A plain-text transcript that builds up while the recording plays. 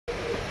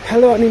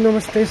Hello अनि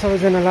नमस्ते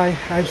सबैजनालाई।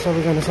 आज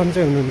सबैजना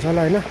सन्चै हुनुहुन्छ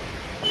होला हैन?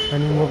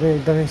 अनि म पनि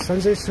एकदमै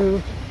सन्चै छु।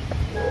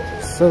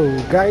 सो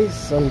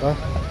गाइस, अन्त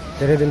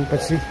धेरै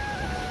दिनपछि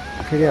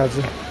फेरि आज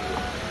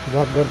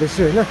भ्लग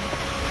गर्दैछु हैन।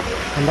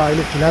 अन्त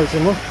अहिले फिलहाल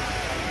चाहिँ म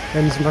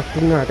एमजीमा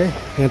पुग्न आँटे।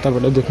 यहाँ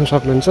तपाईहरुले देख्न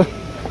सक्नुहुन्छ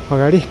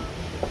अगाडि।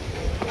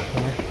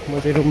 म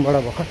चाहिँ रुमबाट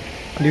भर्खर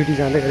ड्युटी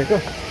जाँदै गरेको।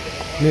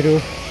 मेरो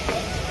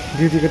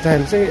ड्युटीको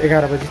टाइम चाहिँ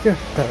 11 बजी थियो,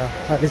 तर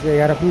अहिले चाहिँ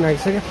 11 पनि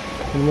आइसक्यो।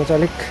 अनि म चाहिँ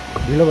अलिक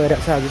ढिलो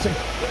भइरहेको छ आज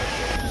चाहिँ।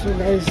 सो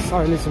गाइस,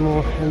 अहिले चाहिँ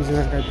म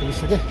एमजीमा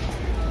आइपुगिसकेँ।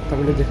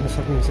 तपाईँले देख्न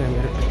सक्नुहुन्छ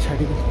मेरो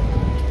पछाडि,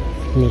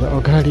 मेरो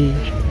अगाडि।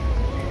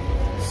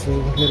 सो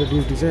मेरो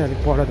ड्युटी चाहिँ अलिक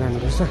पर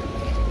जानुपर्छ,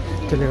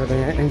 त्यसले गर्दा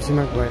यहाँ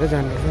एमजीमा भएर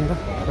जानुपर्छ नि त,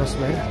 क्रस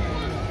भएर।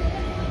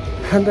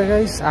 अन्त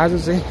गाइस, आज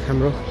चाहिँ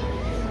हाम्रो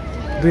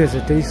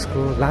 2023 को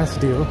लास्ट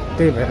डे हो।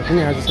 त्यही भएर पनि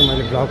आज चाहिँ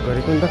मैले भ्लग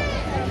गरेको नि त,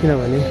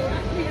 किनभने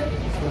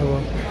अब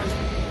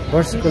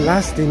वर्षको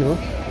लास्ट दिन हो।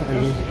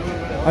 अनि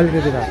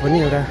अलिकति भए पनि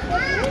एउटा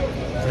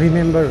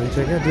रिमेम्बर हुन्छ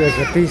क्या।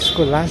 2023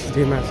 को लास्ट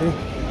डेमा चाहिँ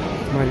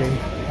मैले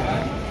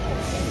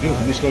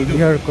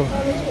इयरको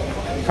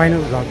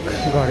फाइनल भ्लग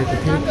गरेको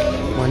थिएँ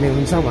भन्ने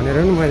हुन्छ भनेर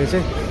नि मैले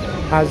चाहिँ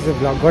आज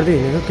भ्लग गर्दै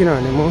हिँडेको।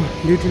 किनभने म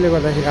ड्युटीले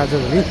गर्दाखेरि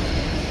आजभोलि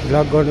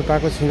भ्लग गर्नु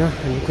पाएको छुइनँ।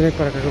 अनि कुनै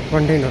प्रकारको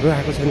कन्टेन्टहरू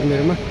आएको छैन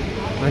मेरोमा,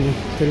 अनि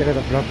त्यसले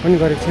गर्दा भ्लग पनि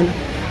गरेको छैन।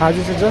 आज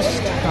चाहिँ जस्ट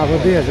अब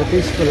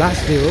 2023 को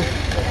लास्ट डे हो,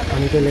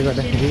 अनि त्यसले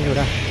गर्दाखेरि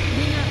एउटा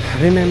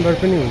रिमेम्बर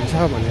पनि हुन्छ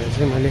भनेर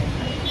चाहिँ मैले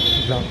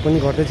भ्लग पनि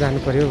गर्दै जानु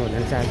पऱ्यो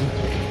भनेर चाहिँ आज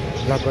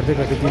भ्लग गर्दै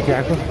गर्दै ड्युटी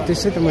आएको।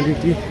 त्यसै त म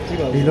ड्युटी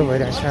ढिलो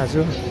भइरहेको छ आज।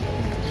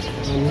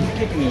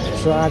 अनि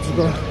सो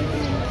आजको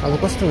अब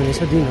कस्तो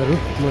हुनेछ दिनहरू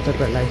म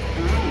तपाईँहरूलाई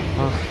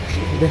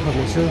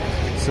देखाउनेछु।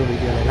 सो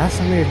भिडियोलाई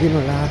लास्टसम्म हेरिदिनु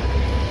होला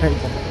है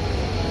त।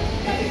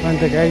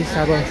 अन्त गाइस,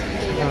 अब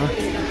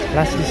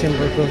लास्ट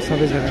डिसेम्बरको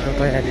सबैजनाको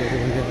तयारीहरू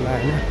हुँदै होला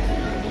होइन।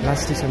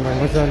 लास्ट डिसेम्बर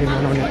मजाले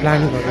मनाउने प्लान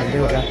गर्दै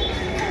होला।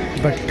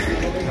 बट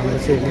हाम्रो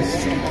चाहिँ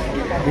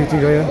ड्युटी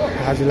गयो।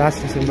 आज लास्ट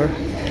डिसेम्बर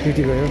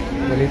ड्युटी गयो।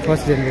 भोलि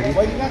 1 जनवरी,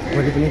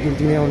 भोलि पनि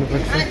ड्युटी नै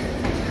आउनुपर्छ।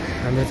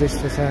 हाम्रो चाहिँ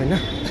यस्तो छ होइन।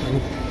 अनि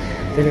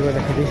त्यसले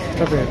गर्दाखेरि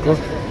तपाईँहरूको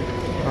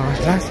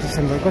लास्ट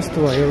डिसेम्बर कस्तो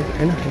भयो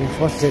होइन, अनि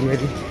 1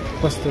 जनवरी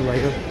कस्तो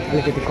भयो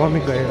अलिकति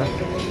कमेन्ट गरेर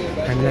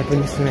हामीलाई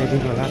पनि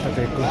सुनाइदिनु होला।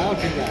 तपाईँहरूको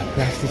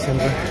लास्ट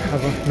डिसेम्बर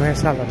अब नयाँ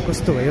सालहरू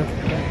कस्तो भयो,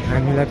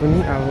 हामीलाई पनि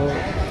अब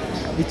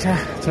इच्छा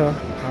छ,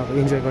 अब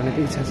इन्जोय गर्ने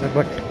पनि इच्छा छ।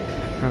 बट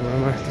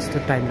हाम्रोमा त्यस्तो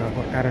टाइम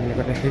नभएको कारणले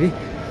गर्दाखेरि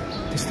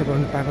त्यस्तो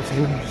गर्नु पाएको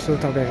छैन। सो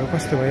तपाईँहरू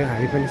कस्तो भयो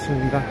हामी पनि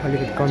सुन्दा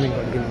अलिकति कमेन्ट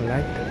गरिदिनु होला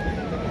है।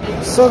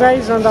 सो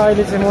गाइज, अन्त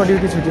अहिले चाहिँ म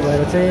ड्युटी छुट्टी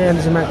भएर चाहिँ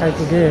एमजीमा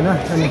आइपुगेँ होइन।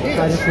 अनि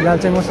अहिले फिलहाल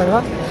चाहिँ मसँग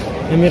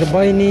यो मेरो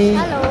बहिनी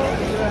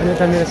अनि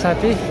यता मेरो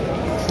साथी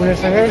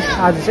उनीहरूसँगै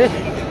आज चाहिँ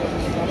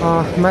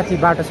माथि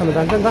बाटोसम्म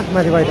जान्छ नि त,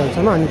 माथि वाइट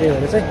हाउससम्म। अनि त्यही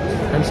भएर चाहिँ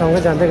हामी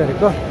सँगै जाँदै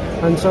गरेको।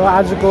 अनि सो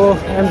आजको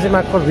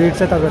एमजीमाको भिड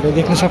चाहिँ तपाईँहरूले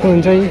देख्न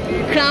सक्नुहुन्छ है,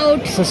 क्राउड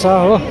छ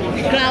हो,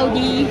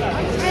 क्राउडी।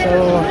 सो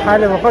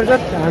अहिले भर्खर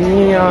जस्ट हामी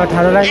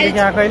ठाडो लाइनदेखि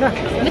आएको होइन।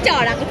 म चाहिँ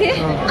हराएको थिएँ,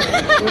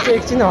 ऊ चाहिँ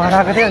एकछिन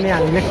हराएको थियो। अनि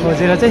हामीले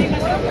खोजेर चाहिँ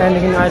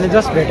त्यहाँदेखि अहिले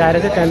जस्ट भेटाएर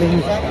चाहिँ त्यहाँदेखि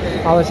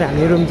अब चाहिँ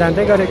हामी रुम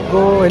जाँदै गरेको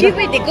होइन।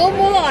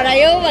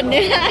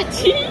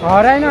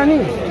 हराएन अनि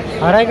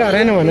हराएको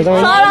हराएन भने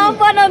तपाईँ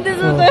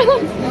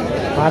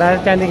हराएर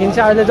त्यहाँदेखि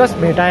चाहिँ अहिले जस्ट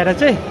भेटाएर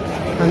चाहिँ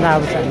अन्त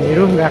अब चाहिँ हामी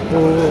रुम गएको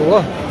हो।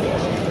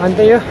 अन्त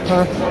यो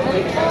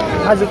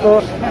आजको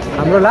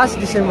हाम्रो लास्ट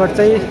डिसेम्बर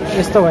चाहिँ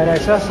यस्तो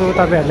भइरहेको छ। सो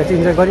तपाईँहरूले चाहिँ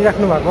इन्जोय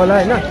गरिराख्नु भएको होला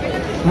होइन।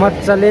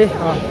 मजाले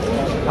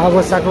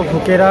अगोसाको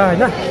फुकेर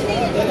होइन,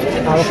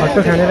 अब खट्टु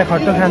खानेले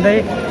खट्टु खाँदै,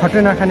 खट्टु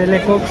नखानेले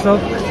कोक सोक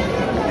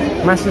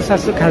मासु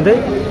सासु खाँदै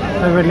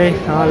तपाईँहरूले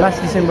लास्ट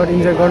डिसेम्बर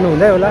इन्जोय गर्नु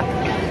हुँदै होला।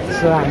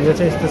 सो हाम्रो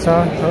चाहिँ यस्तो छ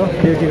हो,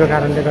 ड्युटीको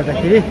कारणले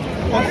गर्दाखेरि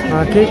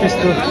केही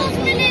त्यस्तो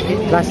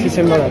लास्ट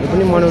डिसेम्बरहरू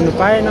पनि मनाउनु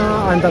पाएन।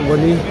 अन्त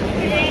भोलि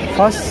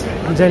 1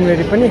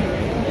 जनवरी पनि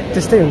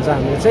त्यस्तै हुन्छ,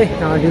 हाम्रो चाहिँ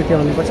ड्युटी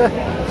आउनुपर्छ।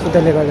 सो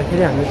त्यसले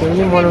गर्दाखेरि हामी त्यो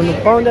पनि मनाउनु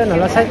पाउँदैन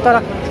होला सायद, तर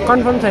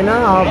कन्फर्म छैन।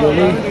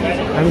 भोलि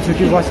हामी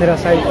छुट्टी बसेर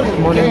सायद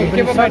मनाउनु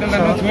पनि सक्छ।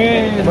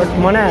 बट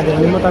मनाइहाल्यो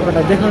भने म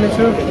तपाईँलाई देखाउने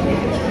छु।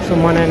 सो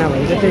मनाएन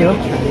भने चाहिँ त्यही हो,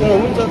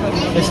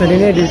 यसरी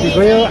नै ड्युटी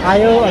गयो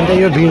आयो। अन्त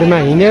यो भिडमा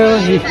हिँड्यो,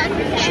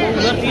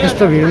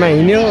 यस्तो भिडमा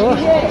हिँड्यो हो।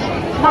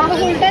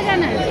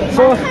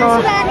 सो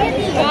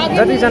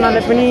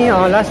जतिजनाले पनि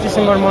लास्ट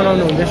डिसेम्बर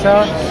मनाउनु हुँदैछ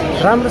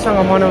राम्रोसँग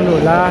मनाउनु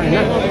होला होइन।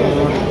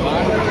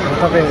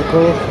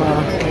 तपाईँहरूको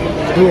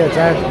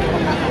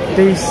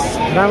 2023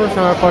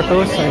 राम्रोसँग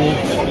कटोस्। अनि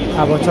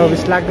अब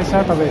 24 लाग्दैछ,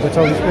 तपाईँहरूको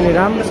 24 पनि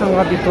राम्रोसँग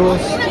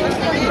बितोस्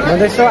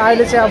भन्दैछ।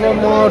 अहिले चाहिँ अब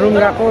म रुम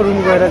गएको, रुम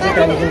गएर चाहिँ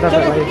त्यहाँदेखि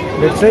तपाईँहरूलाई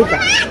भेट्छु है त।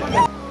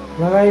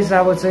 लगाइस,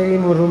 अब चाहिँ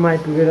म रुम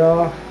आइपुगेर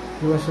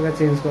लुगासुगा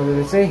चेन्ज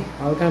गरेर चाहिँ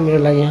हल्का मेरो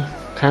लागि यहाँ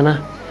खाना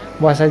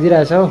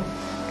बसाइदिइरहेछ हौ।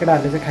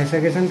 केटाहरूले चाहिँ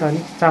खाइसकेछ नि त, अनि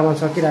चामल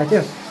सकिरहेको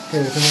थियो, त्यही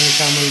भएर चाहिँ मैले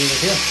चामल लिएको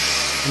थियो।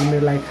 अनि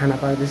मेरो लागि खाना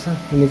पाइदिएछ।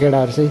 अनि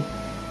केटाहरू चाहिँ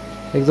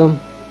एकदम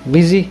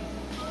बिजी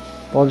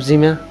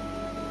पब्जीमा,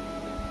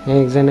 यहाँ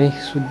एकजना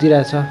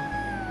सुत्दिरहेछ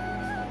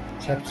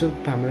छ्यापचुप।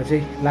 हाम्रो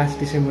चाहिँ लास्ट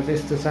डिसेम्बर चाहिँ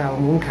यस्तो छ, अब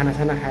म पनि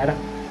खानासाना खाएर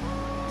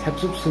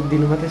छ्यापचुप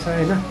सुत्दिनु मात्रै छ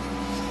होइन।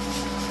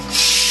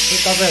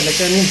 तपाईहरुले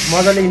चाहिँ नि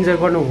मजाले इन्जोय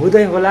गर्नु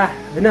हुँदै होला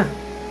हैन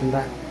अन्त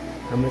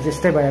हाम्रो चाहिँ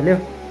यस्तै भइहाल्यो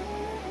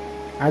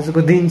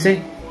आजको दिन चाहिँ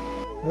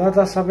ल त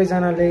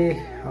सबैजनाले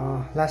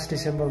लास्ट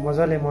डिसेम्बर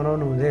मजाले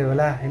मनाउनु हुँदै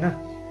होला हैन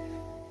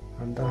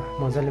अन्त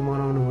मजाले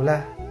मनाउनु होला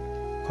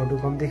खटु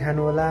कम्ती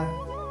खानु होला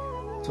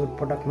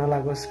चोटपटक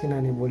नलागोस्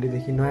किनभने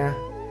भोलिदेखि नयाँ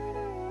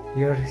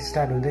इयर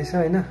स्टार्ट हुँदैछ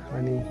हैन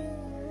अनि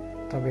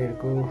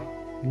तपाईहरुको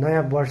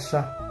नयाँ वर्ष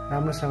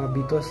राम्रोसँग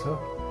बितोस् हो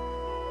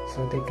सो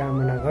त्यही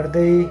कामना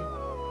गर्दै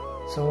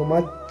सो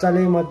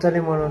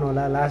मजाले मनाउनु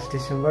होला लास्ट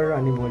डिसेम्बर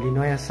अनि भोलि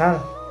नयाँ साल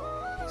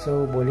सो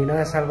भोलि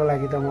नयाँ सालको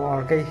लागि त म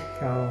अर्कै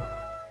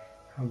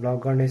भ्लग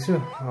गर्नेछु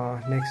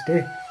नेक्स्ट डे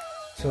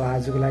सो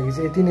आजको लागि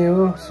चाहिँ यति नै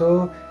हो सो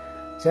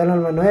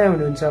च्यानलमा नयाँ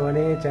हुनुहुन्छ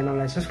भने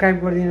च्यानललाई सब्स्क्राइब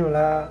गरिदिनु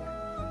होला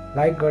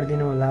लाइक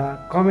गरिदिनु होला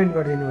कमेन्ट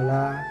गरिदिनु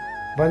होला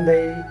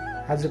भन्दै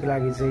आजको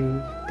लागि चाहिँ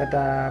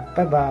टाटा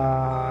बाइ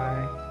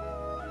बाइ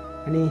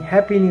अनि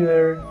happy new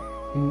year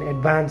in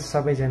advance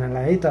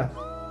सबैजनालाई है त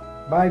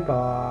बाइ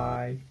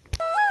बाइ